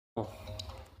Oh,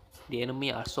 the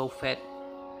enemy are so fat.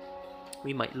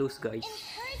 We might lose, guys.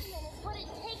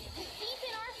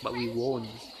 But we won't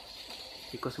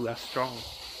because we are strong.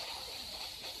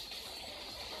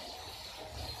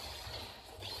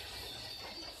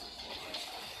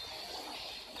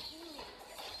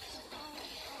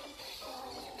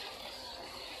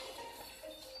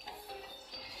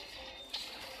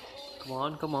 Come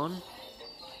on, come on.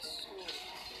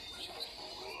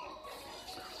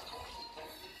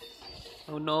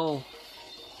 Oh no,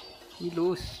 we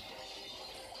lose.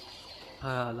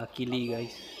 Ah, luckily,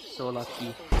 guys. So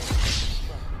lucky.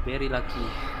 Very lucky.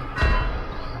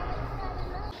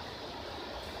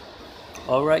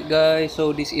 Alright, guys.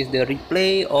 So this is the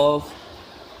replay of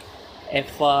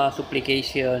Eva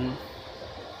Supplication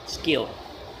skill.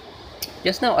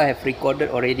 Just now I have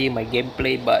recorded already my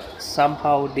gameplay, but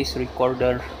somehow this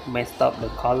recorder messed up the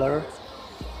color,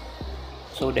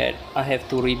 so that I have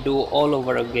to redo all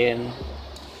over again.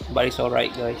 But it's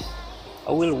alright, guys.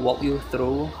 I will walk you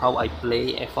through how I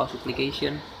play Eva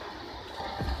Supplication.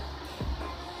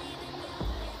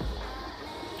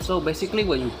 So basically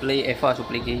when you play Eva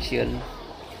Supplication,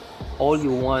 all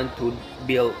you want to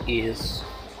build is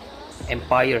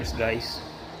empires, guys.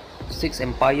 6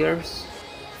 empires,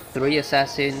 3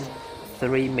 assassin,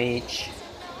 3 mage,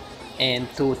 and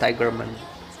 2 Tagreman.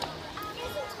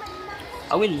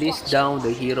 I will list down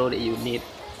the hero that you need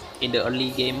in the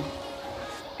early game.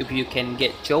 If you can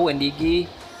get Cho and Digi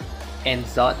and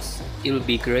Zots, it will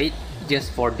be great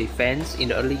just for defense in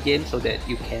the early game, so that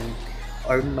you can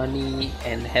earn money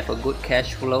and have a good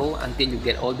cash flow until you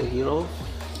get all the heroes.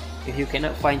 If you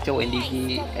cannot find Cho and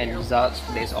Digi and Zots,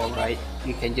 that's alright.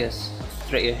 You can just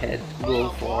straight ahead go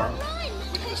for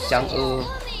Chang'e,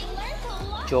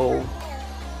 Cho,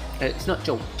 it's not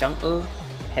Cho, Chang'e,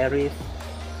 Harith,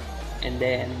 and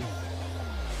then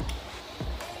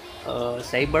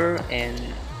Saber and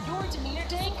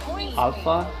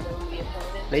Alpha.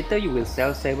 Later you will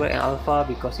sell Saber and Alpha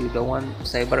because you don't want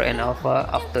Saber and Alpha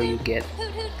after you get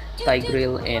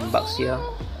Tigreal and Baxia.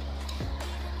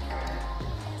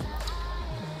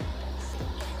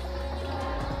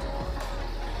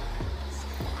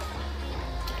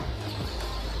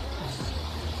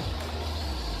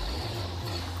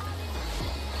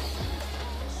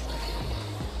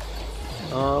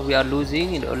 We are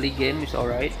losing in the early game, it's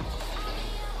alright.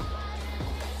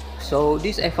 So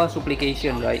this Eva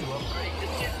Supplication, right?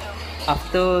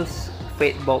 After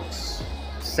Fatebox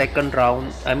second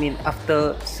round,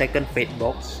 after second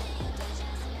Fatebox,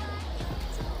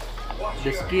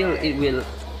 the skill, it will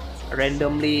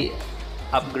randomly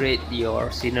upgrade your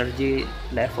synergy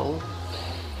level.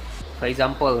 For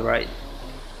example, right,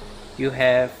 you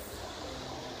have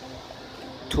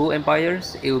 2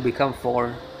 empires, it will become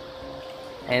 4,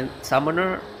 and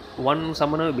one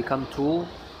summoner will become 2,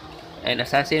 and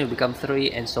assassin will become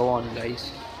 3, and so on,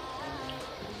 guys.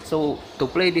 So to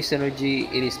play this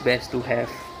synergy, it is best to have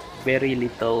very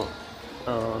little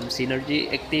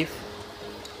synergy active,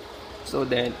 so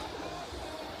that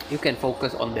you can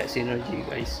focus on that synergy,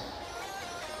 guys.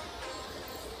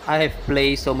 I have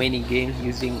played so many games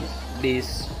using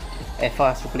this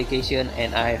Eva Supplication,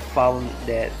 and I have found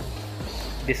that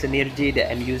the synergy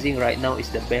that I'm using right now is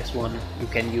the best one you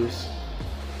can use.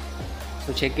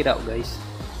 So check it out, guys.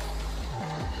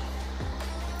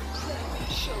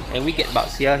 And we get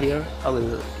Baxia here. I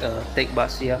will take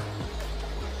Baxia.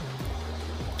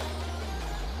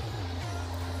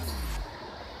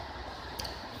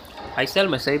 I sell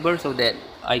my Saber so that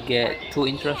I get 2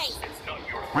 interest.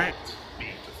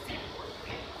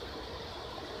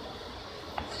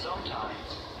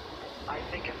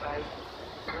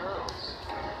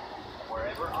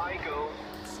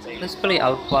 Let's play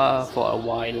Alpha for a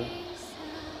while,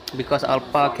 because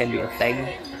Alpha can be a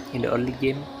tank in the early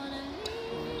game.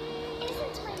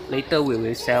 Later we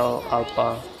will sell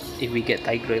Alpha if we get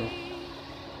Tigreal.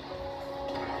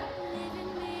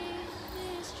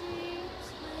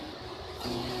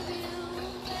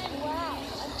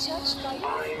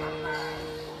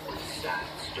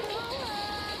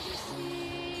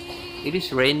 It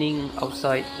is raining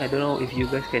outside. I don't know if you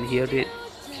guys can hear it.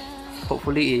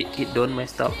 Hopefully it don't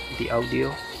mess up the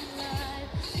audio.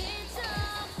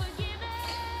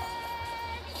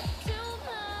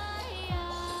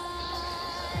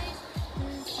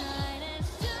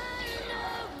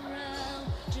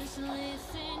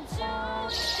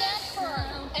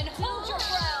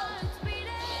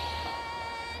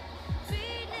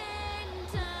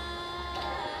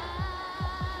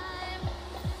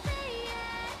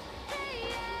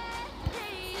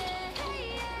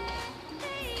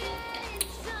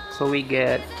 So we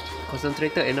get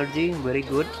concentrated energy, very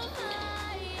good.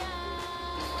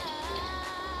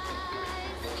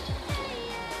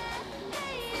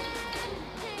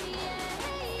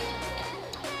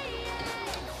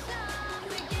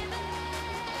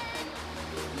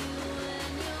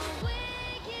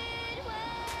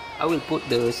 I will put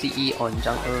the CE on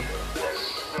jungle.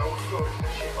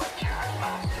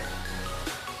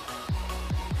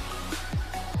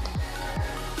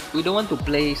 We don't want to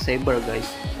play Saber, guys.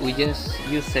 We just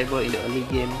use Saber in the early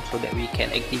game so that we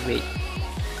can activate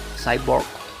Cyborg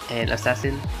and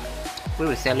Assassin. We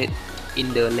will sell it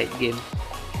in the late game,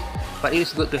 but it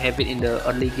is good to have it in the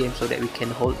early game so that we can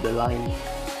hold the line.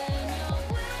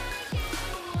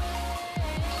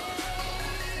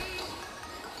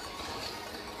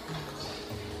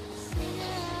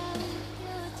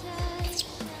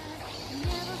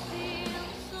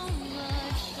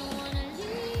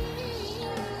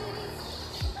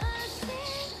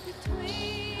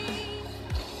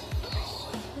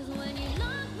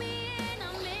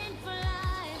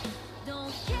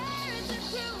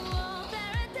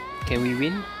 Can we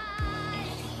win?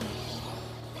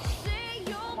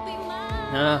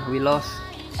 Ah, we lost.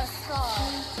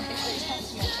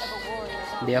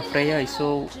 Their Freya is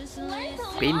so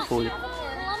painful.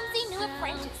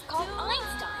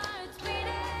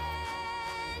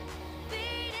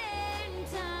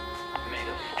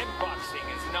 Boxing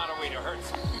is not a way to hurt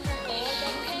someone.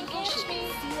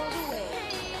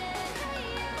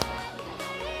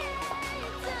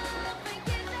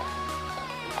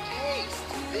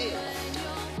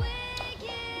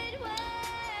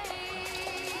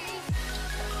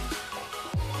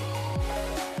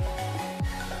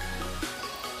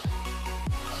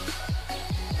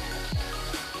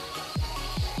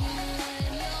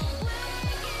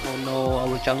 Oh no,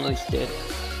 our jungle is dead.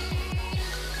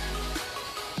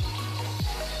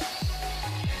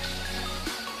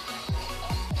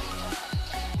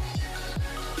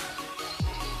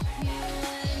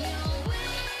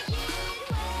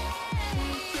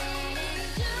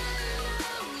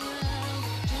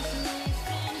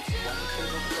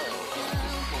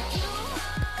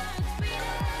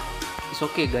 It's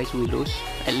okay guys, we lose.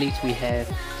 At least we have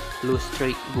lose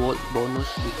streak gold bonus.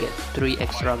 We get 3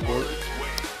 extra gold.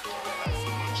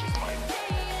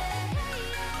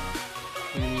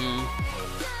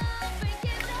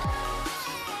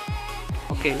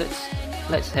 Okay,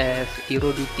 let's have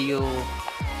Eruditio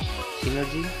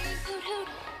synergy.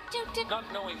 Not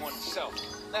knowing oneself,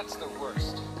 that's the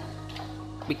worst.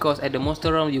 Because at the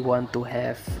monster round you want to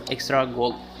have extra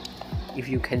gold. If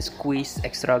you can squeeze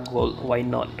extra gold, why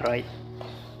not, right?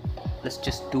 Let's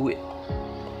just do it.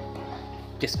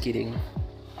 Just kidding.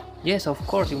 Yes, of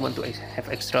course you want to have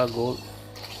extra gold.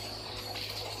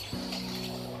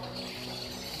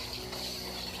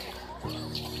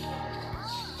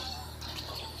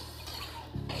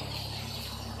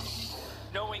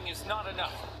 Knowing is not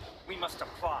enough. We must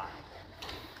apply.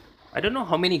 I don't know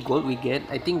how many gold we get.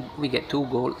 I think we get 2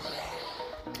 gold.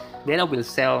 Then I will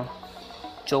sell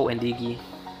Joe and Diggy.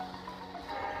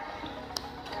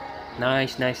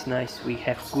 Nice, nice, nice. We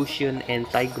have Cushion and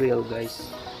Tigreal, guys.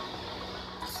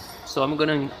 So I'm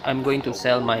going to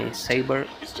sell my Saber.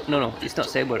 No, it's not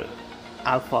Saber.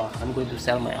 Alpha. I'm going to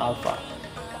sell my Alpha.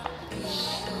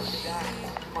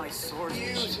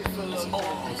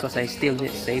 Because I still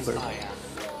need Saber.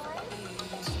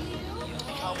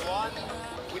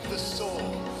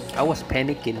 I was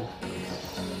panicking.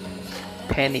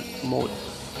 Panic mode.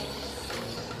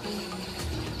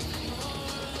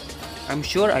 I'm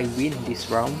sure I win this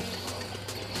round.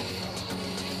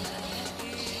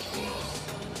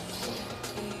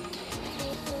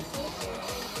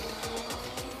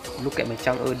 Look at my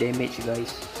Chang'e damage,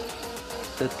 guys.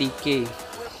 30k.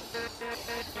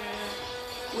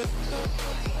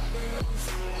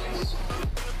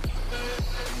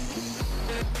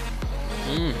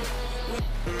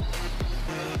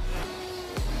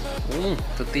 Hmm.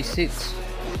 36.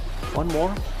 One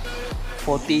more.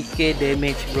 40k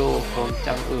damage, bro, from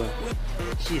Chang'e.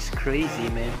 She's crazy,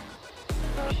 man.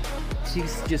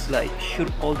 She's just like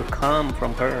shoot all the calm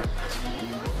from her.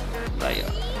 Like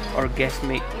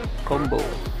orgasmic combo. Look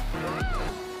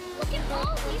at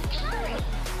all these carrots.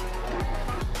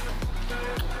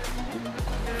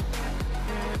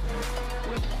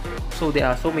 So there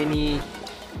are so many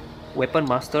weapon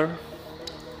master.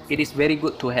 It is very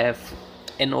good to have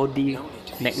NOD,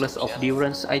 necklace of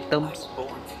durance items,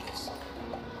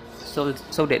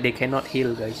 so that they cannot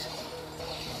heal, guys.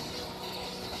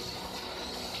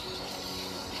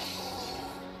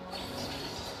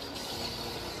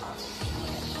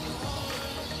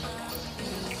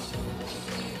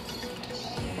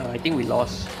 I think we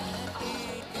lost.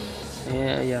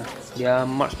 Yeah. Yeah,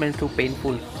 marksman too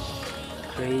painful.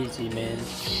 Crazy, man.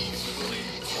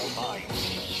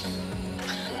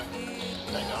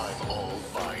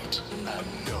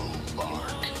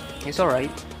 It's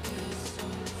alright.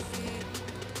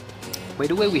 By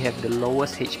the way, we have the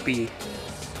lowest HP.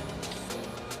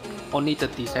 Only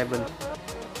 37.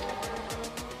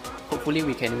 Hopefully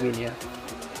we can win, yeah.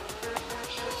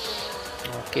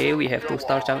 Okay, we have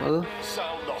 2-star Chang'e.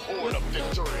 Sound the horn of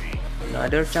victory.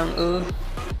 Another Chang'e.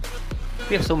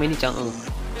 We have so many Chang'e.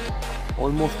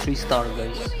 Almost 3-star,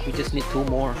 guys. We just need 2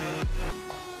 more.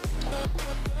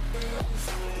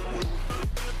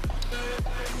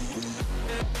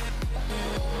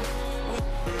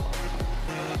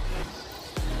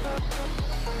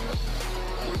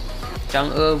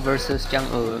 Chang'e versus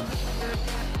Chang'e.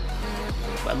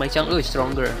 But my Chang'e is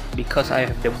stronger because I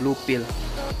have the blue pill.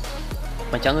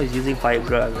 My Chang'e is using Fire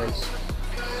Gra, guys.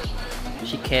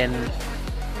 She can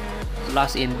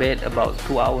last in bed about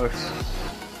 2 hours.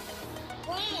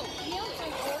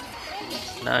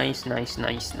 Nice, nice,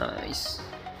 nice, nice.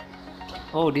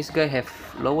 Oh, this guy have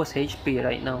lowest HP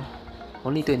right now.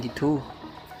 Only 22.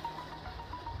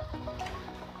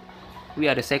 We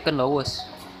are the second lowest.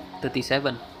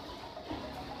 37.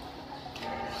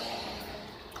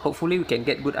 Hopefully we can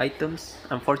get good items.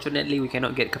 Unfortunately we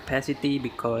cannot get capacity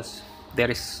because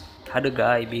there is other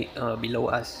guy below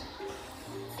us.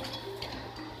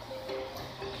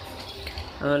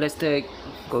 Let's take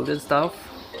golden staff.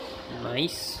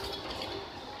 Nice.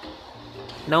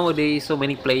 Nowadays so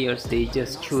many players, they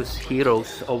just choose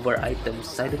heroes over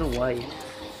items. I don't know why.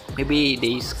 Maybe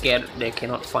they scared they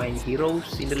cannot find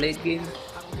heroes in the late game.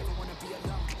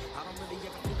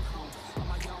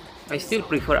 I still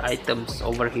prefer items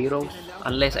over heroes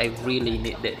unless I really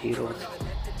need that heroes.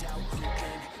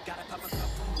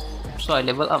 So I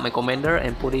level up my commander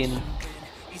and put in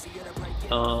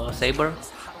Saber.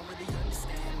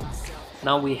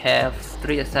 Now we have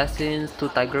 3 assassins, 2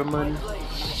 Tagreman,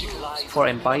 4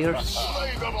 empires.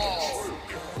 Slay them all.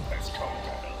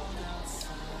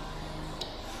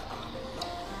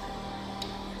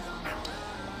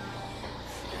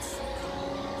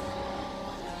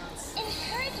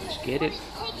 Get it?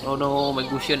 Oh no, my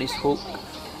Gusion is hooked.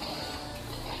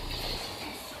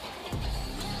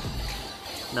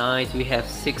 Nice, we have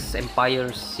 6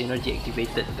 empires synergy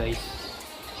activated, guys.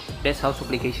 That's how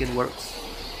supplication works.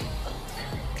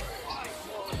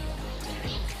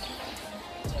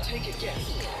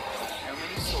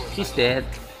 He's dead.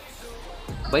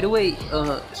 By the way,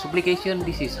 supplication,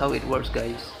 this is how it works,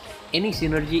 guys. Any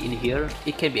synergy in here,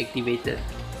 it can be activated,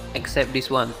 except this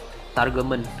one,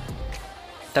 Tagreman.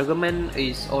 Tagreman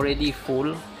is already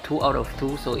full, 2 out of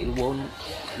 2, so it won't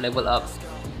level up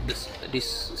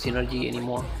this synergy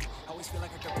anymore.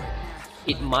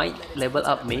 It might level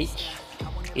up Mage,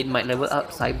 it might level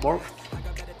up Cyborg,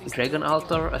 Dragon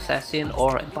Altar, Assassin,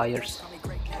 or Empires.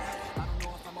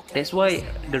 That's why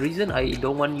the reason I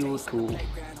don't want you to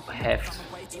have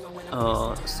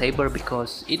Saber,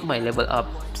 because it might level up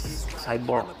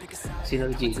Cyborg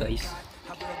synergy, guys.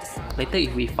 Later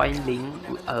if we find Ling,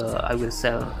 I will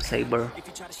sell Saber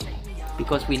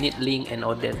because we need Ling and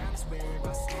Odette.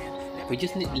 We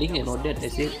just need Ling and Odette,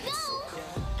 that's it.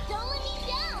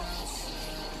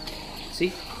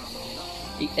 See?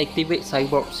 It activates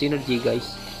Cyborg synergy,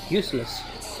 guys. Useless.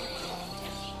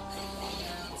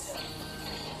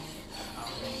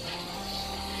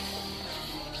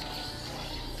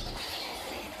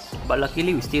 But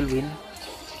luckily we still win.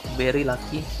 Very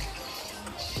lucky.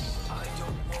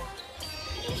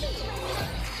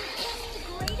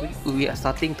 We are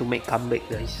starting to make comeback,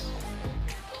 guys.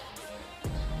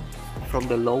 From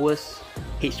the lowest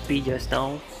HP just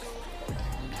now,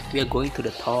 we are going to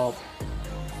the top.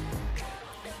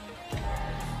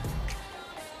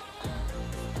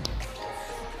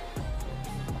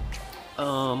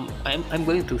 I'm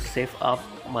going to save up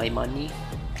my money.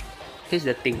 Here's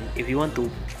the thing, if you want to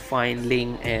find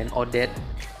Ling and Odette,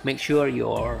 make sure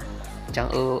your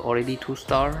Chang'e already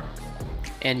 2-star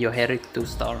and your Herrick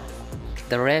 2-star.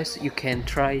 The rest you can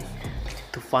try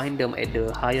to find them at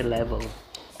the higher level,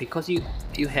 because you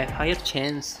have higher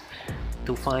chance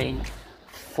to find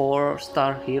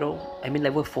 4-star hero, I mean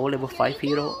level 4, level 5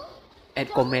 hero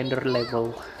at commander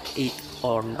level 8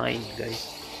 or 9, guys.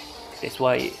 That's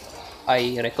why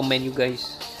I recommend you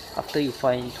guys, after you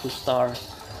find 2-star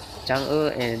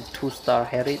Chang'e and 2-star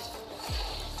Herrick,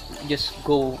 just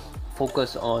go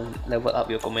focus on level up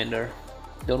your commander.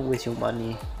 Don't waste your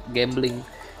money. Gambling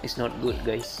is not good,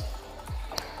 guys.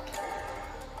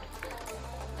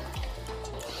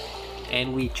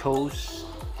 And we chose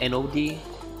NOD.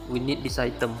 We need this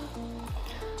item.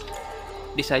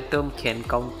 This item can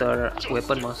counter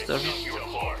Weapon Master.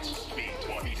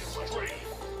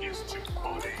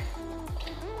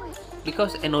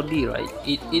 Because NOD, right,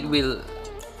 it will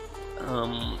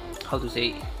how to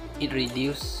say, it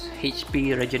reduce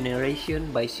HP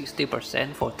regeneration by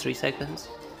 60% for 3 seconds.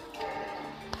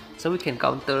 So we can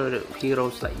counter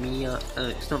heroes like Mia,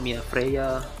 it's not Mia,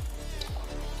 Freya,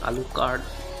 Alucard,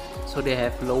 so they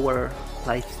have lower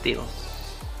life steal.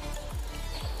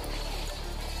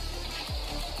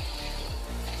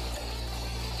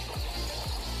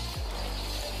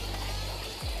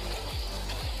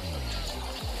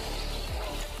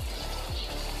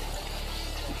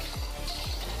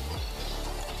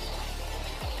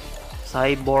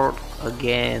 Cyborg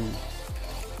again,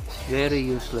 very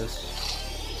useless.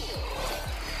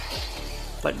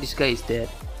 But this guy is dead.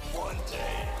 One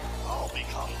day, I'll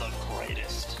become the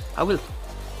greatest. I will.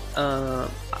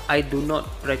 I do not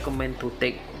recommend to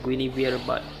take Guinevere,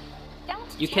 but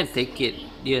you can take it,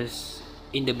 yes,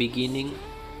 in the beginning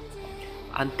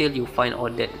until you find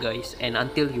Odette, guys, and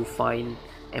until you find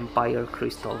Empire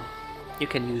Crystal. You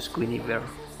can use Guinevere.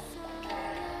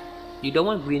 You don't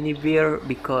want Guinevere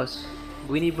because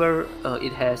Guinevere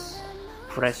it has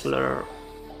Wrestler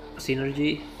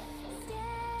synergy.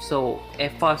 So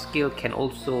Eva skill can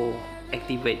also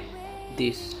activate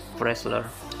this wrestler.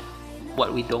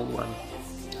 What we don't want.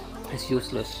 It's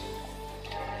useless.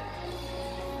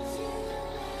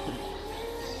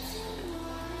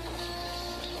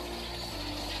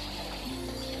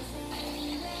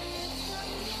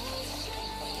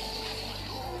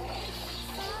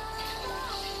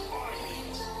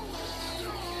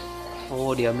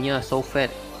 Oh, their Mia so fat.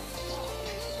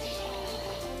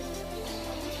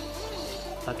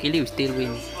 Luckily we still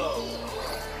win.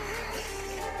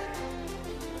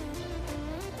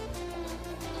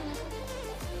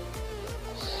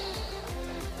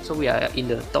 So we are in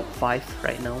the top 5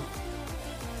 right now.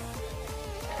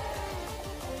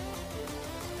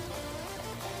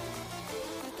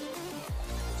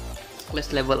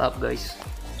 Let's level up, guys.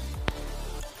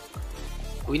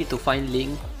 We need to find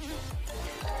Ling.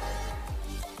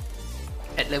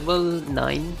 At level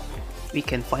 9 we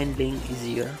can find Ling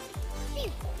easier.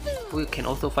 We can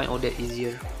also find Odette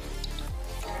easier.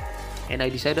 And I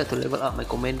decided to level up my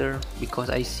commander because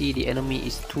I see the enemy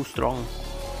is too strong.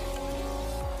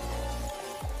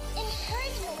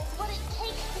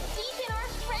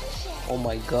 Oh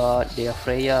my god, their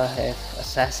Freya have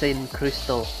Assassin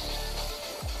Crystal.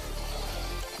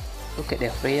 Look at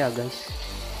their Freya, guys.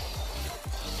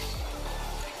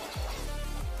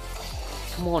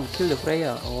 Come on, kill the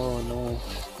Freya. Oh no.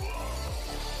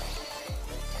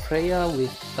 Freya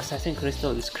with Assassin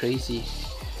Crystal is crazy.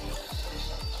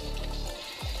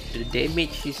 The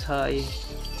damage is high.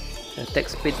 The attack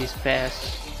speed is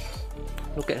fast.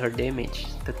 Look at her damage,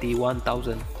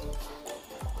 31,000.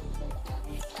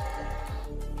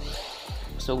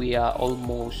 So we are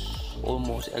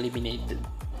almost eliminated.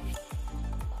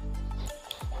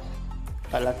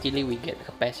 But luckily we get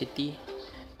capacity.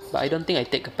 But I don't think I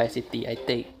take capacity. I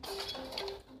take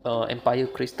Empire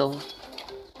Crystal.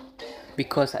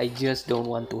 Because I just don't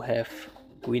want to have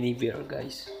Guinevere,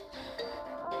 guys.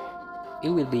 It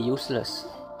will be useless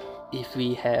if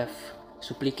we have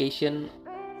Supplication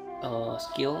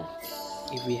skill,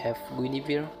 if we have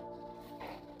Guinevere.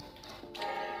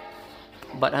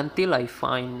 But until I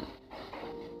find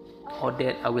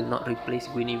Odette, I will not replace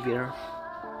Guinevere.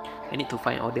 I need to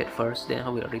find Odette first, then I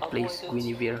will replace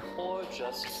Guinevere. Or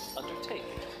just undertake.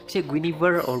 Is it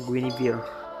Guinevere or Guinevere?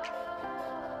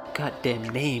 Goddamn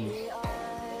name.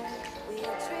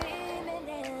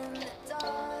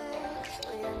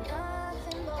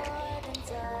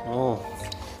 Oh,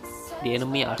 the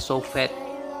enemy are so fat.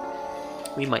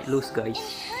 We might lose, guys.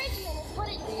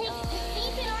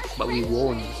 But we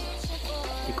won't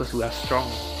because we are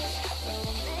strong.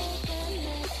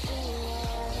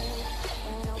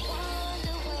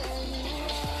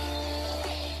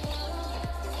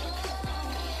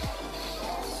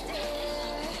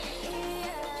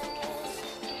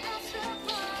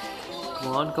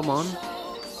 Come on, come on.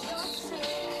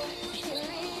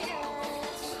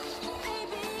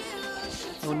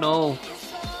 Oh no,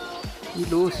 we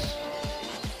lose.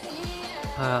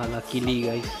 Ah, luckily,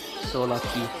 guys, so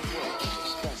lucky,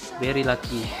 very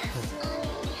lucky.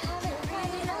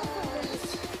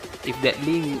 If that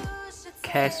Ling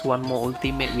casts one more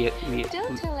ultimate, we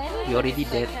already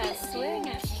dead.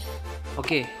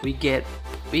 Okay, we get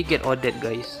Odette,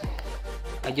 guys.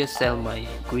 I just sell my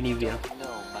Guinevere.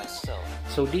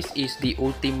 So this is the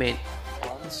ultimate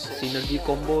synergy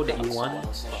combo that you want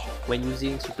when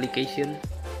using Supplication.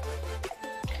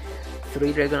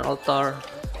 3 Dragon Altar,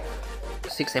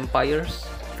 6 Empires,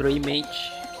 3 Mage,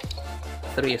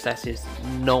 3 Assassins.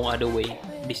 No other way.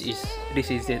 This is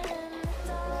it.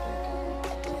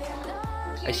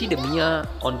 I see the Mia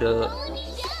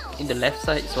in the left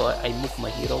side, so I move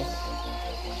my hero.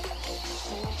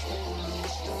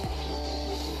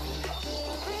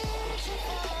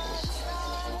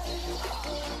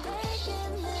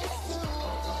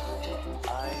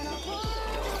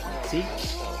 See,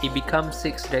 it becomes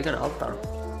 6 dragon altar.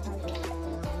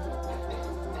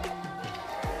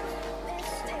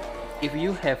 If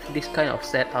you have this kind of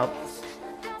setup,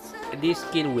 this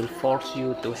skill will force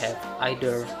you to have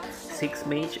either 6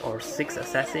 mage or 6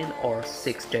 assassin or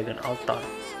 6 dragon altar.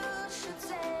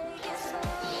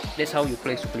 That's how you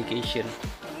play supplication.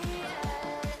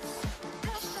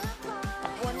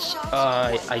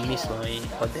 I missed my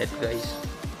Odette, guys.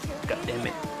 God damn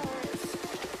it.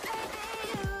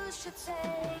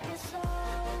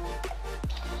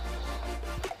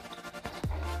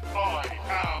 I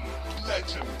am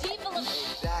legend.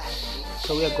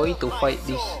 So we are going to fight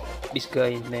this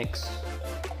guy next.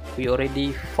 We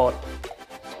already fought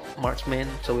marksman,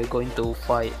 so we're going to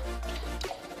fight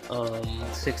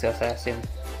 6 assassin.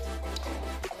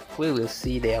 We will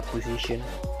see their position.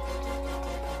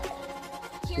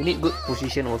 You need good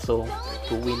position also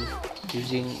to win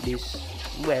using this,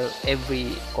 well,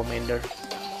 every commander.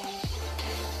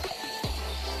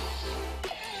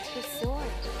 The sword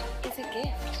is a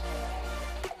gift.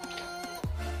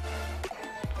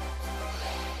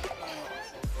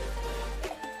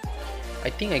 I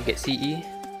think I get CE. Isn't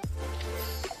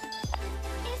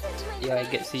my Yeah, I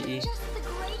get friend CE. just the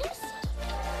greatest?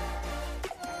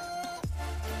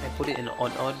 I put it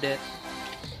on Odette.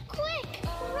 Quick,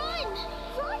 run!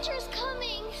 Roger's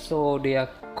coming. So their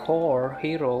core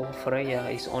hero Freya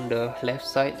is on the left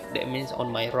side. That means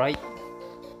on my right.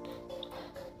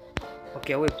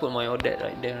 Okay, I will put my Odette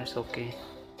right there. It's okay.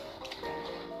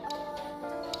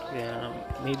 Yeah,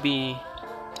 maybe.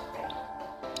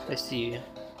 Let's see.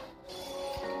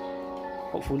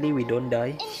 Hopefully we don't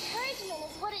die. Encouragement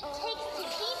is what it takes to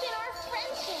deepen our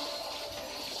friendship.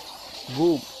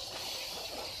 Boom.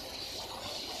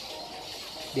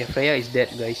 Yeah, Freya is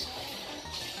dead, guys.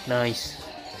 Nice.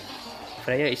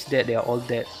 Freya is dead. They are all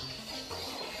dead.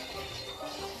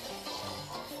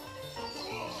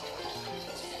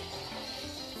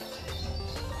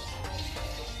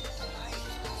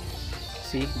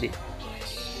 See,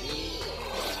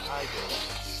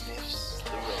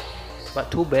 but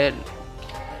too bad.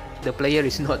 The player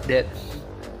is not dead.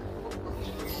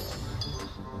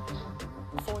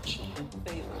 Fortune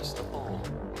favors the bold.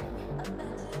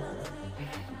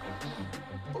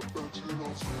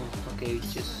 Okay,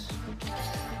 it's just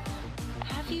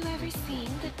Have you ever seen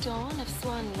the dawn of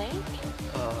Swan Lake?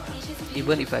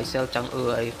 even if I sell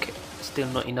Chang'e, still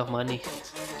not enough money.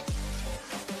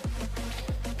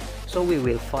 So we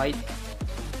will fight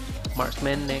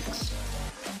marksman next.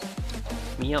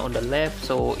 Mia on the left,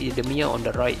 so the Mia on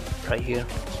the right here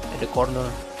at the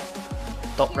corner,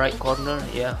 top right corner.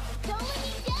 Yeah, Don't let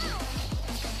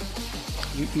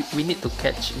me down. we need to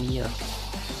catch Mia.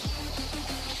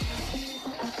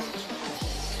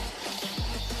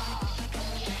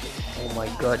 Oh my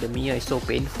god, the Mia is so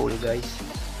painful, guys.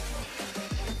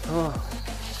 Oh.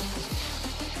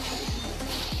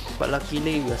 But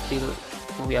luckily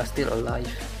we are still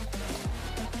alive.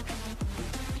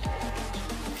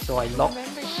 So I lock.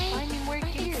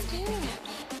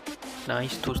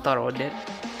 Nice, 2-star Odette.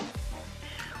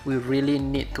 We really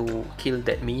need to kill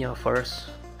that Mia first.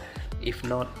 If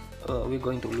not, we're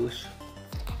going to lose.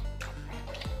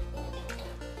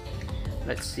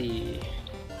 Let's see.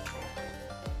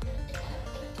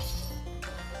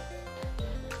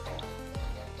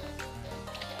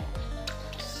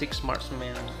 Six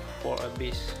marksmen for a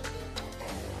base.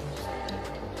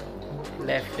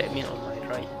 Left, that means on my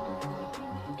right.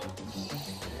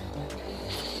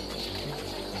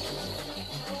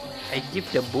 I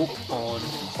give the book on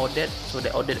Odette so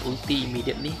that Odette ulti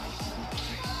immediately.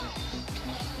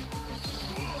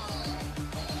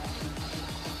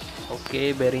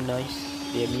 Okay, very nice.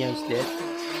 The Mia is dead.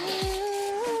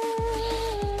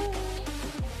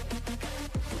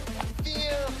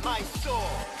 Fear my soul.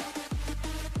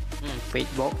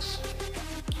 Fatebox.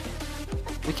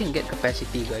 We can get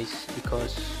capacity, guys,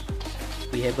 because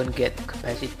we haven't get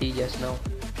capacity just now.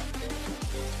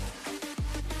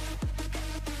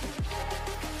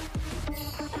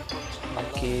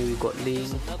 Okay, we got Ling.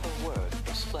 Another word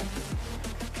for splendor.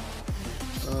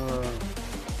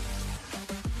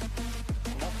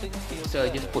 Nothing feels So I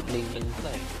better just put Ling in. than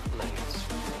playing with blades.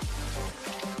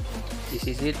 This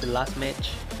is it, the last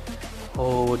match.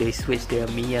 Oh, they switched their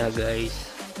Mia, guys.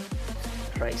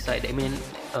 Right side, I mean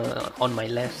on my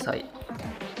left side.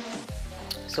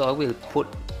 So I will put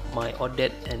my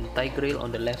Odette and Tigreal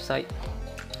on the left side.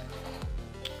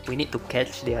 We need to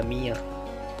catch their Mia.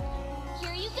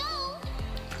 Here you go.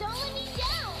 Don't let me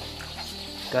down.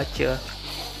 Gotcha.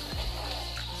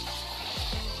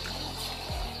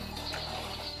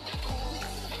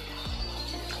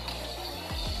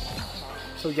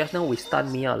 So just now we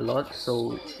stun Mia a lot,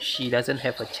 so she doesn't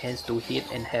have a chance to hit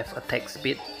and have attack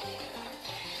speed.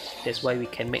 That's why we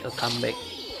can make a comeback.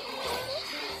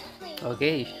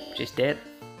 Okay, she's dead.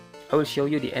 I will show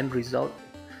you the end result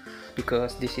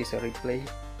because this is a replay.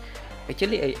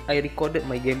 Actually, I recorded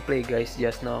my gameplay guys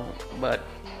just now, but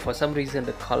for some reason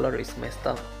the color is messed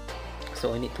up,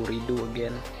 so I need to redo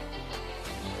again.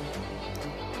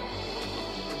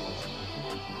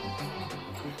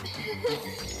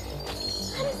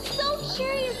 I'm so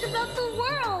curious about the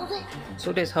world.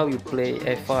 So that's how you play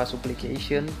Eva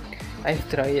Supplication. I've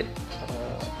tried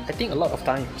I think a lot of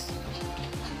times.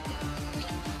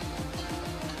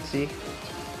 See?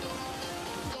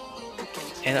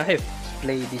 And I have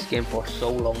played this game for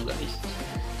so long guys.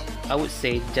 I would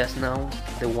say just now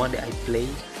the one that I play,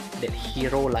 that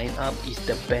hero lineup is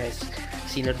the best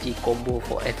synergy combo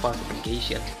for Eva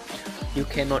Supplication. You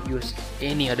cannot use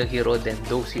any other hero than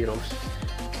those heroes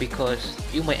because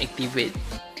you might activate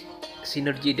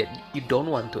synergy that you don't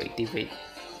want to activate.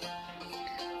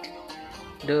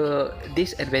 The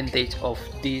disadvantage of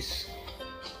this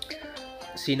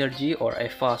synergy or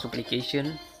Eva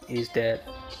Supplication is that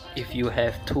if you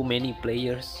have too many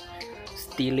players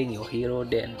stealing your hero,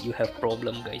 then you have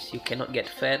problem guys. You cannot get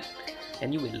fed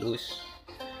and you will lose.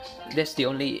 That's the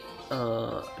only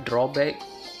drawback,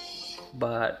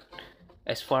 but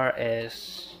as far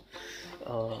as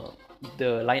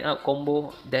the lineup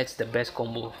combo, that's the best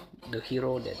combo. The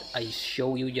hero that I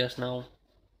show you just now,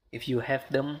 if you have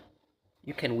them,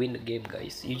 you can win the game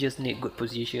guys. You just need good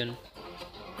position.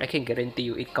 I can guarantee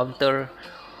you it counter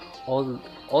all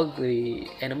the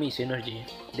enemy synergy.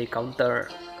 They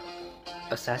counter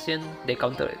assassin, they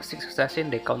counter 6 assassin,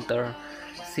 they counter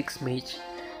 6 mage,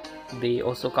 they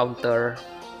also counter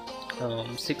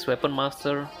 6 weapon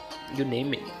master, you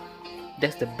name it.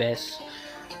 That's the best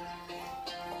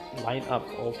lineup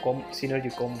or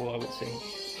synergy combo I would say.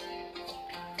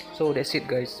 So that's it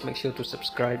guys, make sure to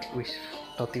subscribe with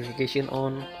notification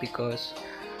on because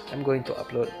I'm going to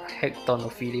upload a heck ton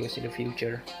of videos in the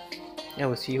future. I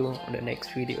will see you on the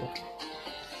next video.